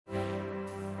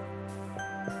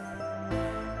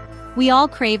We all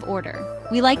crave order.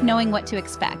 We like knowing what to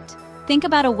expect. Think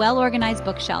about a well-organized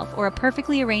bookshelf or a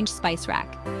perfectly arranged spice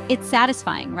rack. It's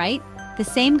satisfying, right? The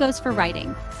same goes for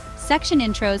writing. Section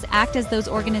intros act as those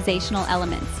organizational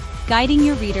elements, guiding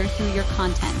your reader through your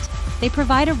content. They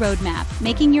provide a roadmap,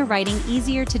 making your writing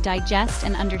easier to digest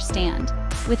and understand.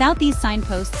 Without these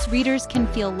signposts, readers can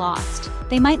feel lost.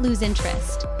 They might lose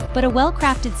interest. But a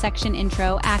well-crafted section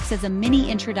intro acts as a mini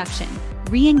introduction,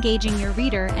 re-engaging your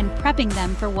reader and prepping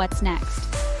them for what's next.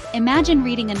 Imagine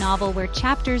reading a novel where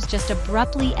chapters just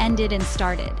abruptly ended and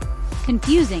started.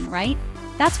 Confusing, right?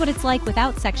 That's what it's like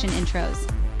without section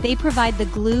intros. They provide the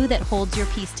glue that holds your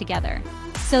piece together.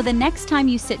 So the next time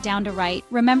you sit down to write,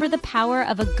 remember the power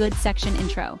of a good section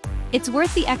intro. It's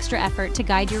worth the extra effort to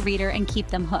guide your reader and keep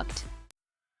them hooked.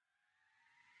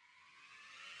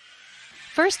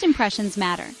 First impressions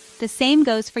matter. The same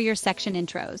goes for your section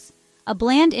intros. A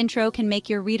bland intro can make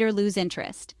your reader lose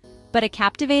interest. But a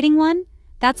captivating one?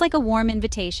 That's like a warm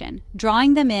invitation,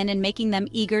 drawing them in and making them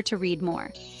eager to read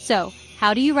more. So,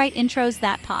 how do you write intros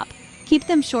that pop? Keep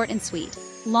them short and sweet.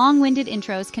 Long-winded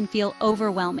intros can feel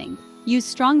overwhelming. Use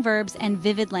strong verbs and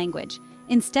vivid language.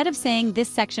 Instead of saying this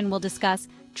section will discuss,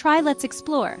 try let's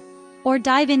explore, or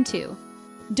dive into.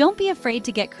 Don't be afraid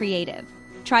to get creative.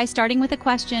 Try starting with a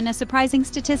question, a surprising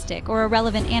statistic, or a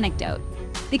relevant anecdote.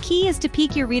 The key is to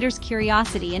pique your reader's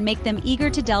curiosity and make them eager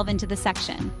to delve into the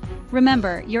section.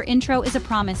 Remember, your intro is a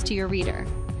promise to your reader.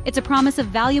 It's a promise of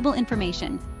valuable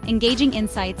information, engaging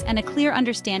insights, and a clear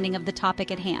understanding of the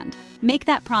topic at hand. Make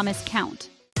that promise count.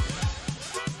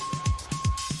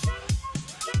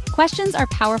 Questions are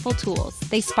powerful tools.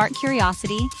 They spark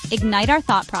curiosity, ignite our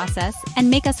thought process, and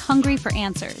make us hungry for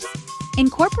answers.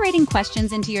 Incorporating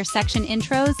questions into your section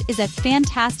intros is a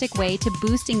fantastic way to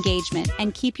boost engagement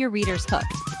and keep your readers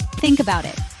hooked. Think about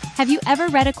it. Have you ever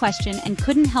read a question and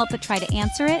couldn't help but try to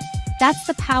answer it? That's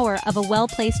the power of a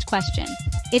well-placed question.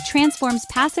 It transforms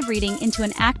passive reading into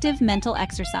an active mental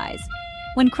exercise.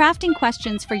 When crafting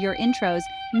questions for your intros,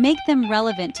 make them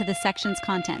relevant to the section's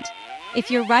content. If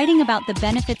you're writing about the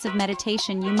benefits of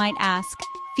meditation, you might ask,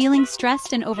 feeling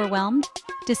stressed and overwhelmed?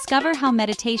 Discover how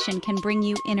meditation can bring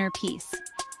you inner peace.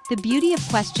 The beauty of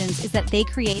questions is that they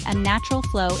create a natural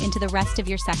flow into the rest of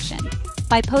your section.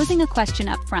 By posing a question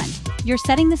up front, you're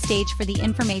setting the stage for the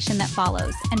information that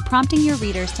follows and prompting your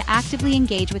readers to actively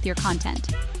engage with your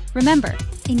content. Remember,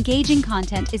 engaging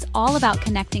content is all about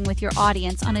connecting with your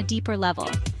audience on a deeper level.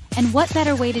 And what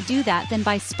better way to do that than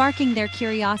by sparking their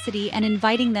curiosity and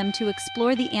inviting them to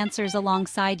explore the answers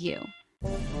alongside you?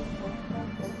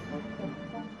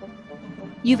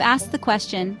 You've asked the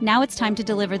question, now it's time to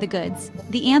deliver the goods,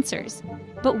 the answers.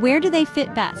 But where do they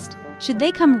fit best? Should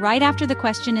they come right after the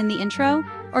question in the intro,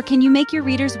 or can you make your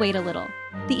readers wait a little?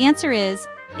 The answer is,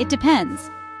 it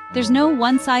depends. There's no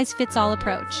one-size-fits-all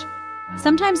approach.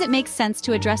 Sometimes it makes sense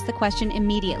to address the question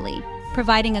immediately,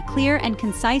 providing a clear and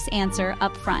concise answer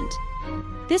up front.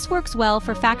 This works well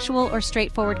for factual or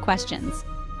straightforward questions.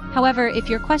 However, if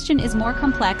your question is more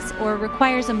complex or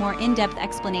requires a more in-depth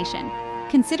explanation,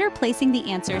 consider placing the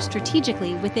answer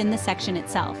strategically within the section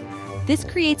itself. This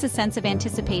creates a sense of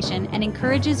anticipation and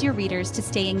encourages your readers to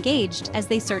stay engaged as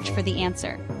they search for the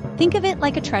answer. Think of it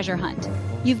like a treasure hunt.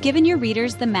 You've given your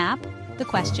readers the map, the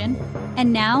question,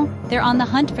 and now they're on the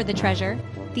hunt for the treasure,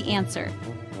 the answer.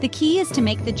 The key is to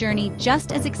make the journey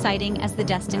just as exciting as the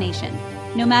destination.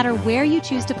 No matter where you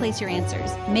choose to place your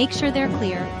answers, make sure they're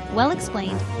clear, well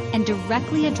explained, and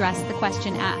directly address the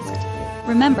question asked.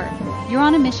 Remember, you're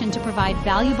on a mission to provide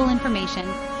valuable information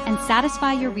and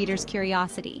satisfy your readers'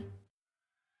 curiosity.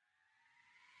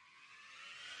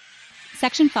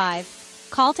 Section 5.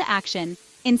 Call to action,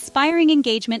 inspiring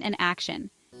engagement and action.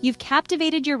 You've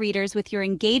captivated your readers with your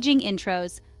engaging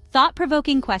intros,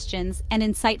 thought-provoking questions, and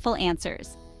insightful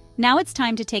answers. Now it's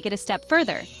time to take it a step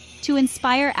further, to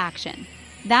inspire action.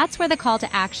 That's where the call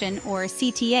to action, or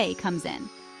CTA, comes in.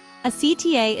 A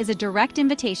CTA is a direct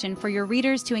invitation for your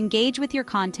readers to engage with your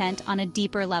content on a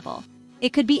deeper level.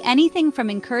 It could be anything from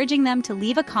encouraging them to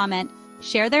leave a comment,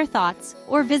 share their thoughts,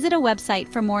 or visit a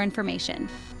website for more information.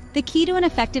 The key to an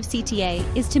effective CTA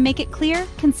is to make it clear,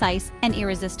 concise, and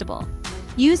irresistible.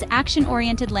 Use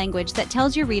action-oriented language that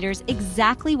tells your readers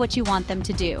exactly what you want them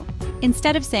to do.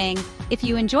 Instead of saying, if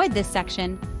you enjoyed this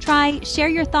section, try share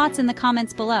your thoughts in the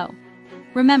comments below.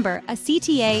 Remember, a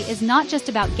CTA is not just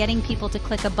about getting people to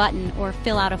click a button or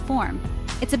fill out a form.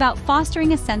 It's about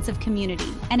fostering a sense of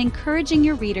community and encouraging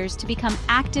your readers to become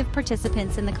active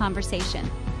participants in the conversation.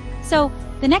 So,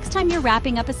 the next time you're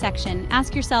wrapping up a section,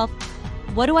 ask yourself,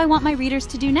 what do I want my readers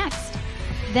to do next?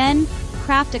 Then,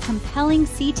 craft a compelling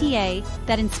CTA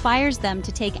that inspires them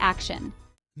to take action.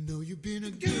 Know you've been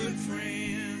a good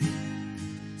friend.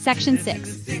 Section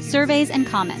 6. Surveys and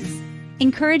comments.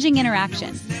 Encouraging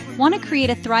interaction. Want to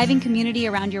create a thriving community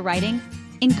around your writing?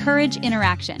 Encourage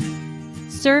interaction.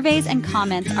 Surveys and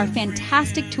comments are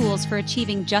fantastic tools for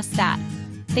achieving just that.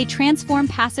 They transform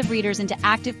passive readers into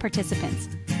active participants,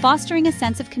 fostering a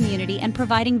sense of community and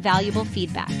providing valuable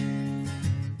feedback.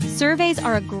 Surveys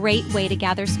are a great way to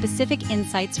gather specific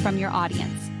insights from your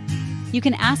audience. You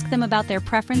can ask them about their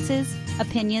preferences,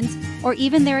 opinions, or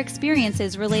even their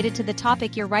experiences related to the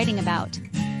topic you're writing about.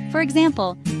 For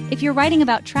example, if you're writing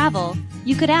about travel,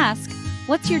 you could ask,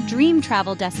 "What's your dream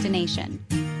travel destination?"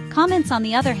 Comments, on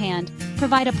the other hand,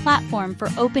 provide a platform for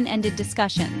open-ended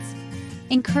discussions.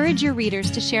 Encourage your readers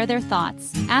to share their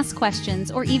thoughts, ask questions,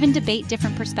 or even debate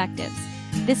different perspectives.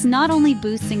 This not only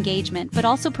boosts engagement, but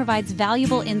also provides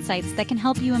valuable insights that can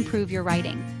help you improve your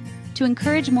writing. To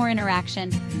encourage more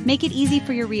interaction, make it easy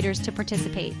for your readers to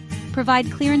participate.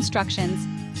 Provide clear instructions,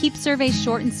 keep surveys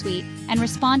short and sweet, and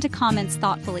respond to comments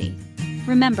thoughtfully.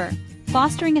 Remember,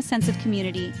 fostering a sense of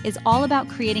community is all about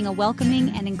creating a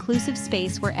welcoming and inclusive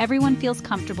space where everyone feels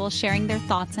comfortable sharing their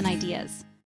thoughts and ideas.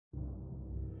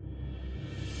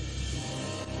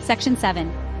 Section 7.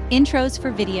 Intros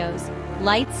for videos.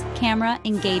 Lights, camera,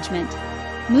 engagement.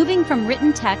 Moving from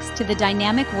written text to the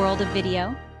dynamic world of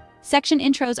video, section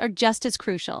intros are just as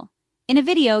crucial. In a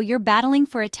video, you're battling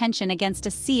for attention against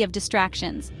a sea of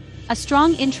distractions. A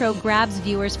strong intro grabs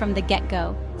viewers from the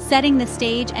get-go, setting the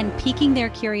stage and piquing their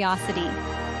curiosity.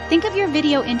 Think of your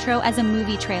video intro as a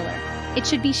movie trailer. It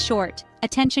should be short,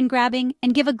 attention-grabbing,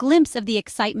 and give a glimpse of the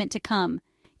excitement to come.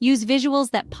 Use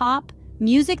visuals that pop,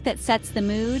 music that sets the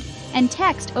mood, and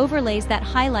text overlays that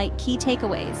highlight key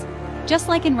takeaways. Just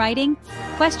like in writing,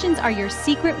 questions are your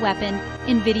secret weapon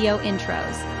in video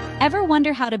intros. Ever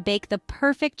wonder how to bake the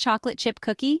perfect chocolate chip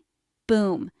cookie?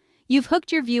 Boom! You've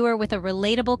hooked your viewer with a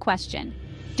relatable question.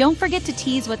 Don't forget to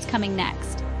tease what's coming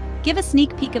next. Give a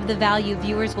sneak peek of the value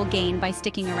viewers will gain by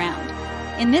sticking around.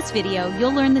 In this video,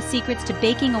 you'll learn the secrets to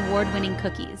baking award-winning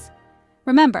cookies.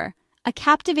 Remember, a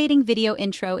captivating video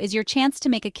intro is your chance to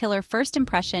make a killer first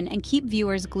impression and keep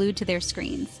viewers glued to their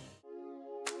screens.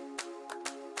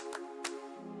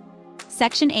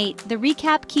 Section 8. The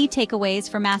recap key takeaways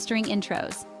for mastering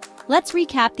intros. Let's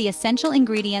recap the essential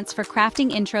ingredients for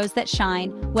crafting intros that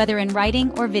shine, whether in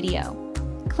writing or video.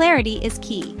 Clarity is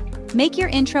key. Make your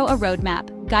intro a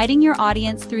roadmap, guiding your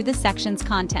audience through the section's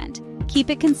content.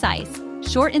 Keep it concise.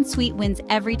 Short and sweet wins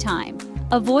every time.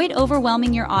 Avoid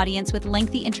overwhelming your audience with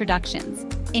lengthy introductions.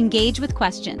 Engage with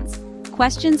questions.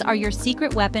 Questions are your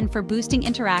secret weapon for boosting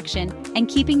interaction and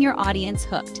keeping your audience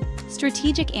hooked.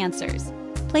 Strategic answers.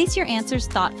 Place your answers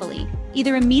thoughtfully,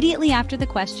 either immediately after the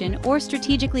question or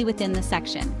strategically within the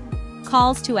section.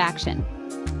 Calls to action.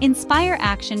 Inspire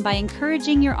action by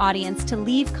encouraging your audience to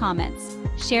leave comments,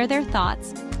 share their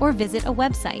thoughts, or visit a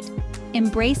website.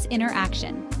 Embrace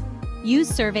interaction. Use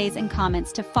surveys and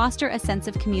comments to foster a sense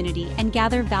of community and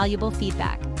gather valuable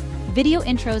feedback. Video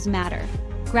intros matter.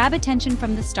 Grab attention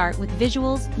from the start with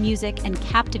visuals, music, and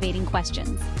captivating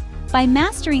questions. By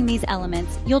mastering these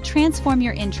elements, you'll transform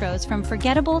your intros from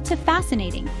forgettable to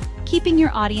fascinating, keeping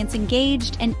your audience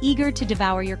engaged and eager to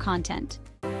devour your content.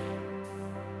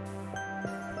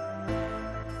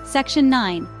 Section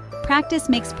 9. Practice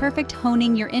makes perfect,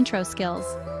 honing your intro skills.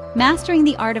 Mastering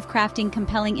the art of crafting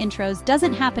compelling intros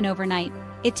doesn't happen overnight.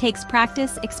 It takes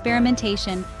practice,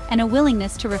 experimentation, and a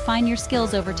willingness to refine your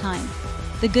skills over time.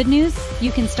 The good news?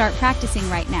 You can start practicing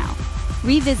right now.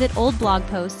 Revisit old blog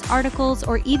posts, articles,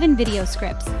 or even video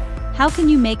scripts. How can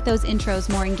you make those intros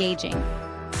more engaging?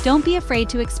 Don't be afraid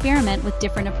to experiment with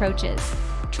different approaches.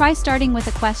 Try starting with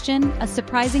a question, a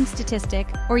surprising statistic,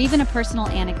 or even a personal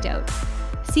anecdote.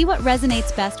 See what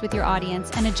resonates best with your audience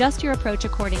and adjust your approach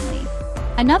accordingly.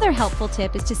 Another helpful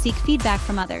tip is to seek feedback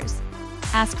from others.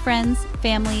 Ask friends,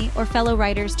 family, or fellow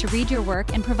writers to read your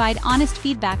work and provide honest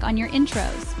feedback on your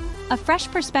intros. A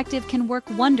fresh perspective can work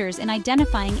wonders in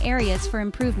identifying areas for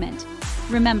improvement.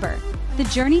 Remember, the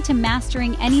journey to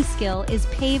mastering any skill is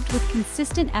paved with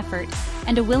consistent effort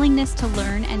and a willingness to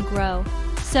learn and grow.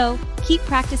 So, keep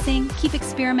practicing, keep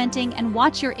experimenting, and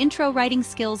watch your intro writing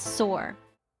skills soar.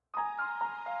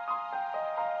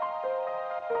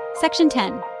 Section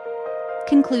 10.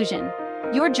 Conclusion.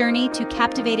 Your journey to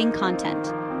captivating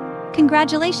content.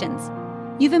 Congratulations!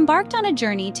 You've embarked on a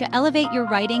journey to elevate your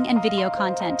writing and video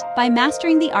content by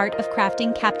mastering the art of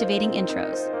crafting captivating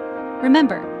intros.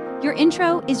 Remember, your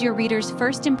intro is your reader's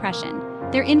first impression,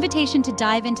 their invitation to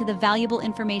dive into the valuable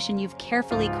information you've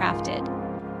carefully crafted.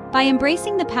 By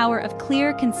embracing the power of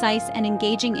clear, concise, and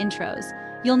engaging intros,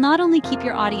 you'll not only keep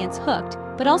your audience hooked,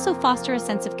 but also foster a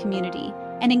sense of community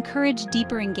and encourage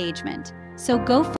deeper engagement. So go